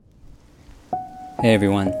Hey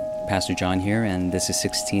everyone, Pastor John here, and this is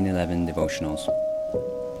 1611 Devotionals.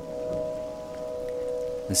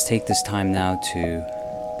 Let's take this time now to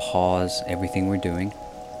pause everything we're doing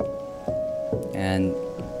and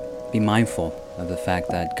be mindful of the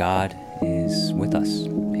fact that God is with us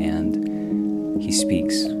and He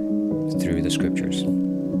speaks through the Scriptures.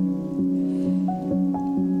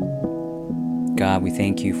 God, we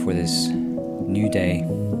thank You for this new day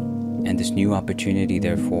and this new opportunity,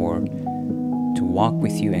 therefore, to walk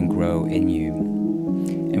with You and grow in You.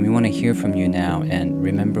 And we want to hear from You now and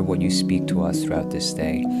remember what You speak to us throughout this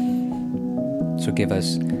day. So give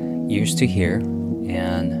us ears to hear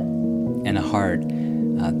and a heart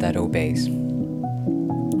that obeys.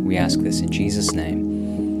 We ask this in Jesus'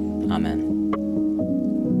 name. Amen.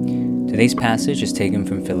 Today's passage is taken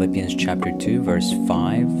from Philippians chapter 2, verse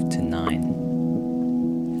 5 to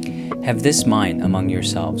 9. Have this mind among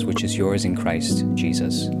yourselves, which is yours in Christ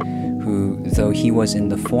Jesus, who, though He was in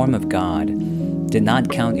the form of God, did not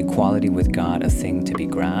count equality with God a thing to be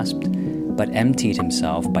grasped, but emptied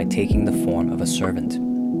Himself by taking the form of a servant,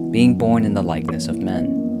 being born in the likeness of men.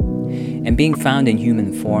 And being found in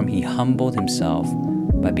human form, He humbled Himself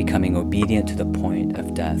by becoming obedient to the point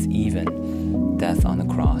of death, even death on the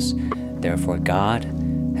cross. Therefore God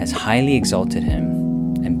has highly exalted Him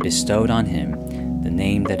and bestowed on Him the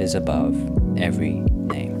name that is above every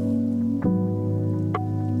name.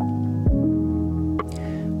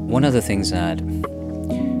 One of the things that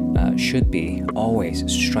should be always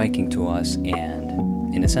striking to us and,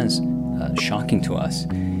 in a sense, shocking to us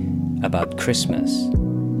about Christmas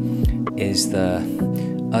is the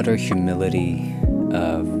utter humility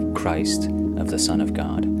of Christ, of the Son of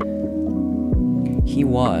God. He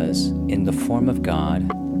was in the form of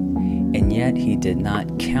God, and yet He did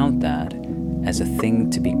not count that as a thing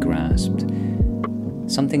to be grasped,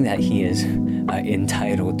 something that He is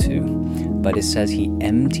entitled to. But it says He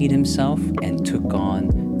emptied Himself and took on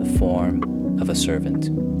the form of a servant,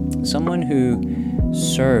 someone who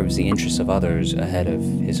serves the interests of others ahead of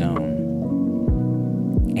His own.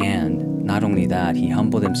 And not only that, He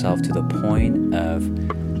humbled Himself to the point of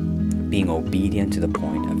being obedient to the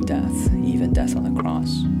point of death, even death on the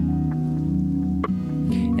cross.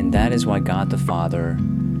 And that is why God the Father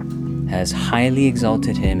has highly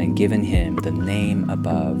exalted Him and given Him the name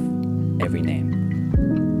above every name.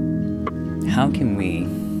 How can we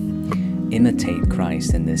imitate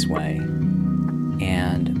Christ in this way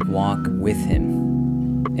and walk with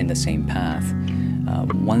Him in the same path?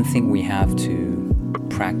 One thing we have to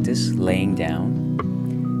practice laying down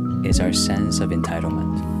is our sense of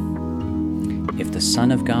entitlement. If the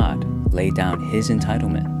Son of God laid down His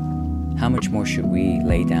entitlement, how much more should we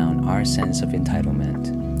lay down our sense of entitlement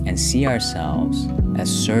and see ourselves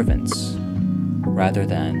as servants rather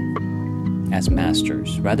than as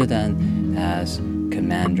masters, rather than as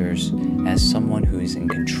commanders, as someone who is in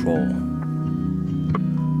control?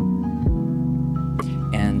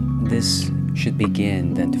 And this should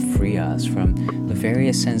begin then to free us from the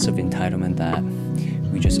various sense of entitlement that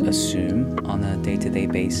we just assume on a day-to-day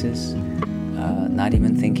basis, not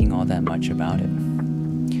even thinking all that much about it.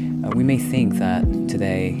 We may think that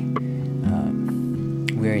today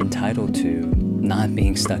we're entitled to not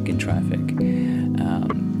being stuck in traffic.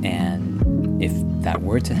 And if that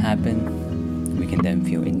were to happen, we can then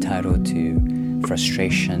feel entitled to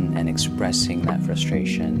frustration and expressing that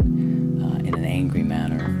frustration in an angry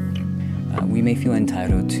manner. We may feel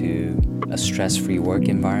entitled to a stress-free work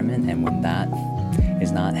environment, and when that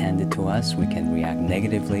is not handed to us, we can react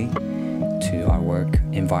negatively to our work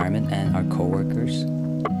environment and our coworkers.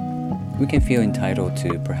 We can feel entitled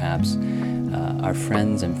to perhaps our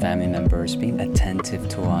friends and family members being attentive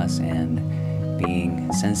to us and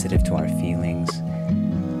being sensitive to our feelings.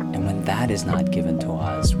 And when that is not given to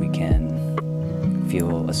us, we can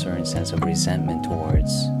feel a certain sense of resentment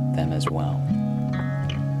towards them as well.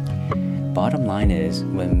 Bottom line is,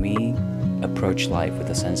 when we approach life with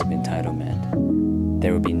a sense of entitlement,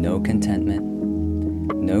 there will be no contentment,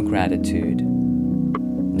 no gratitude,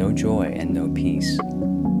 no joy, and no peace,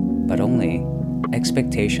 but only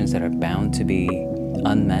expectations that are bound to be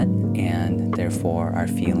unmet and therefore our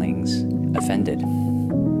feelings offended.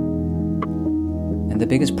 And the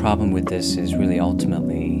biggest problem with this is really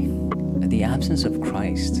ultimately the absence of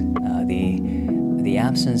Christ, the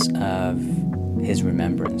absence of His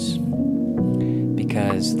remembrance.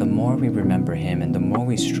 Because the more we remember Him and the more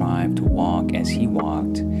we strive to walk as He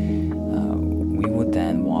walked, we would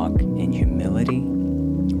then walk in humility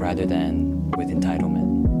rather than with entitlement.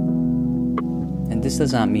 And this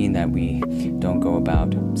does not mean that we don't go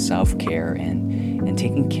about self-care and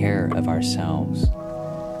taking care of ourselves.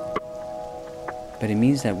 but it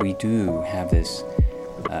means that we do have this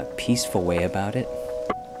peaceful way about it,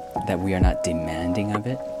 that we are not demanding of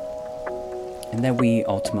it, and that we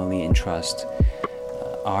ultimately entrust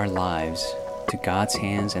our lives to God's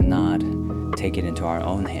hands and not take it into our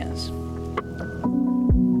own hands.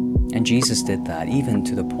 And Jesus did that even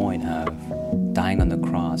to the point of dying on the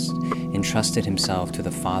cross, entrusted himself to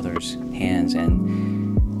the Father's hands,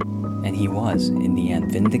 and he was, in the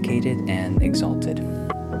end, vindicated and exalted.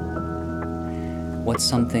 What's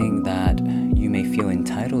something that you may feel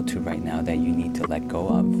entitled to right now that you need to let go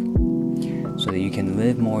of so that you can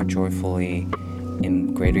live more joyfully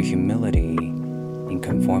in greater humility, in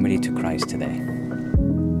conformity to Christ today?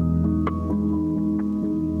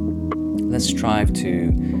 Let's strive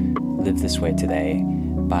to live this way today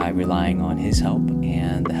by relying on His help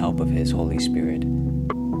and the help of His Holy Spirit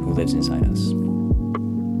who lives inside us.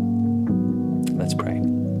 Let's pray.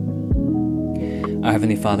 Our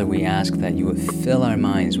Heavenly Father, we ask that you would fill our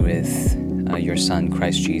minds with your Son,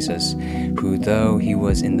 Christ Jesus, who, though he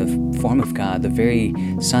was in the form of God, the very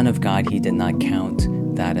Son of God, he did not count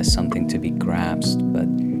that as something to be grasped, but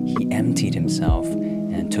he emptied himself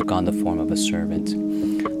and took on the form of a servant.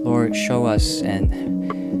 Lord, show us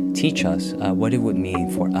and teach us what it would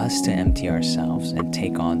mean for us to empty ourselves and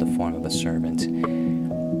take on the form of a servant,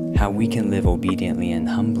 how we can live obediently and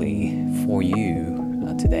humbly for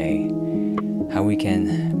you today, how we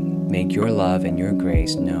can make your love and your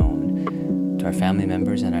grace known to our family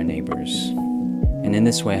members and our neighbors. And in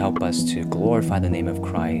this way, help us to glorify the name of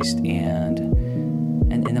Christ and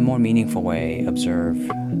in a more meaningful way, observe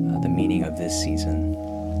the meaning of this season.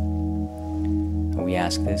 We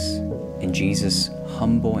ask this in Jesus'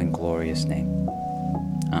 humble and glorious name.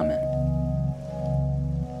 Amen.